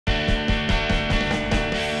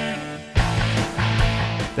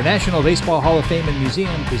The National Baseball Hall of Fame and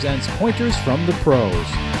Museum presents Pointers from the Pros.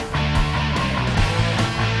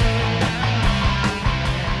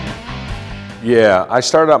 Yeah, I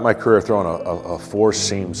started out my career throwing a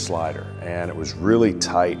four-seam slider, and it was really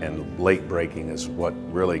tight, and late breaking is what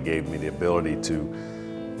really gave me the ability to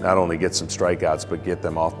not only get some strikeouts, but get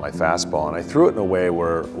them off my fastball. And I threw it in a way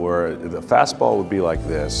where the fastball would be like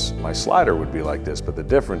this, my slider would be like this, but the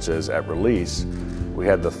difference is at release, we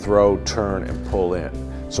had the throw, turn, and pull in.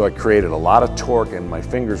 So I created a lot of torque, and my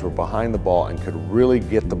fingers were behind the ball and could really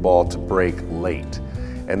get the ball to break late.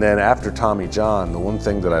 And then after Tommy John, the one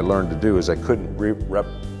thing that I learned to do is I couldn't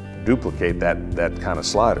duplicate that kind of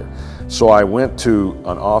slider. So I went to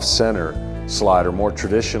an off-center slider, more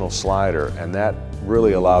traditional slider, and that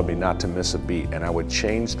really allowed me not to miss a beat. And I would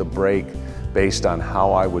change the break based on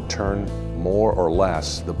how I would turn more or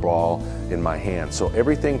less the ball in my hand. So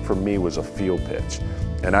everything for me was a feel pitch.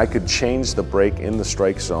 And I could change the break in the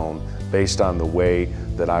strike zone based on the way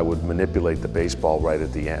that I would manipulate the baseball right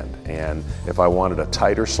at the end. And if I wanted a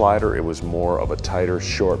tighter slider, it was more of a tighter,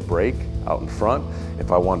 short break out in front.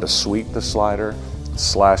 If I wanted to sweep the slider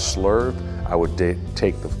slash slurve, I would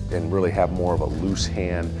take and really have more of a loose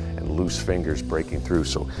hand and loose fingers breaking through.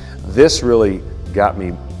 So this really got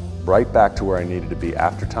me right back to where I needed to be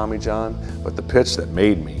after Tommy John, but the pitch that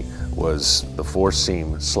made me was the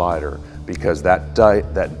four-seam slider, because that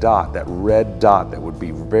red dot that would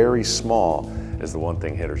be very small is the one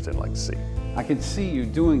thing hitters didn't like to see. I can see you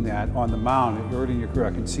doing that on the mound early in your career.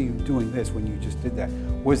 I can see you doing this when you just did that.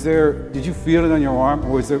 Did you feel it on your arm,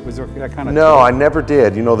 or was there that kind of? No, I never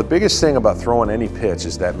did. You know, the biggest thing about throwing any pitch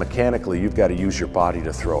is that mechanically you've got to use your body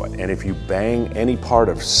to throw it. And if you bang any part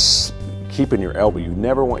of keeping your elbow, you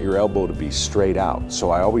never want your elbow to be straight out.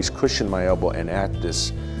 So I always cushion my elbow and add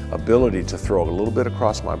this ability to throw it a little bit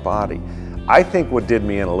across my body. I think what did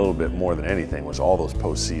me in a little bit more than anything was all those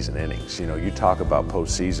postseason innings. You know, you talk about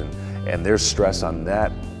postseason, and there's stress on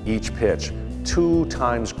that each pitch 2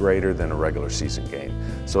 times greater than a regular season game.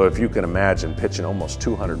 So if you can imagine pitching almost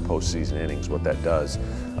 200 postseason innings, what that does,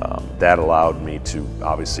 that allowed me to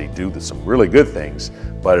obviously do some really good things,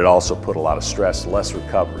 but it also put a lot of stress, less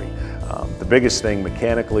recovery. The biggest thing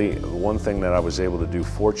mechanically, one thing that I was able to do,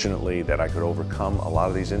 fortunately, that I could overcome a lot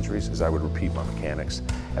of these injuries, is I would repeat my mechanics.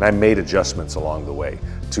 And I made adjustments along the way,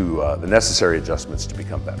 to the necessary adjustments to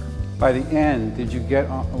become better. By the end, did you get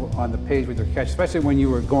on the page with your catch, especially when you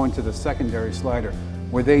were going to the secondary slider,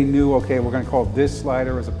 where they knew, okay, we're going to call this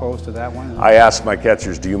slider as opposed to that one? I asked my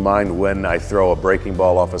catchers, do you mind when I throw a breaking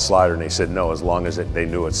ball off a slider? And they said no, as long as they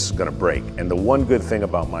knew it's going to break. And the one good thing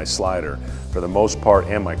about my slider, for the most part,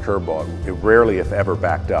 and my curveball, it rarely, if ever,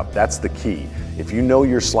 backed up. That's the key. If you know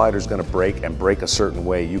your slider's going to break and break a certain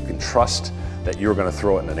way, you can trust that you're going to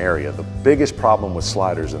throw it in an area. The biggest problem with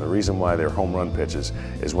sliders, and the reason why they're home run pitches,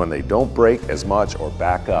 is when they don't break as much or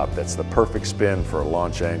back up. That's the perfect spin for a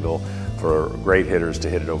launch angle for great hitters to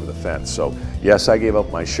hit it over the fence. So yes, I gave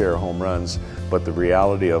up my share of home runs, but the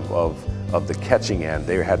reality of the catching end,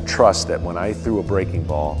 they had trust that when I threw a breaking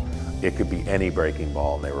ball, it could be any breaking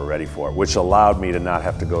ball, and they were ready for it, which allowed me to not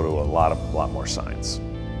have to go to a lot more signs.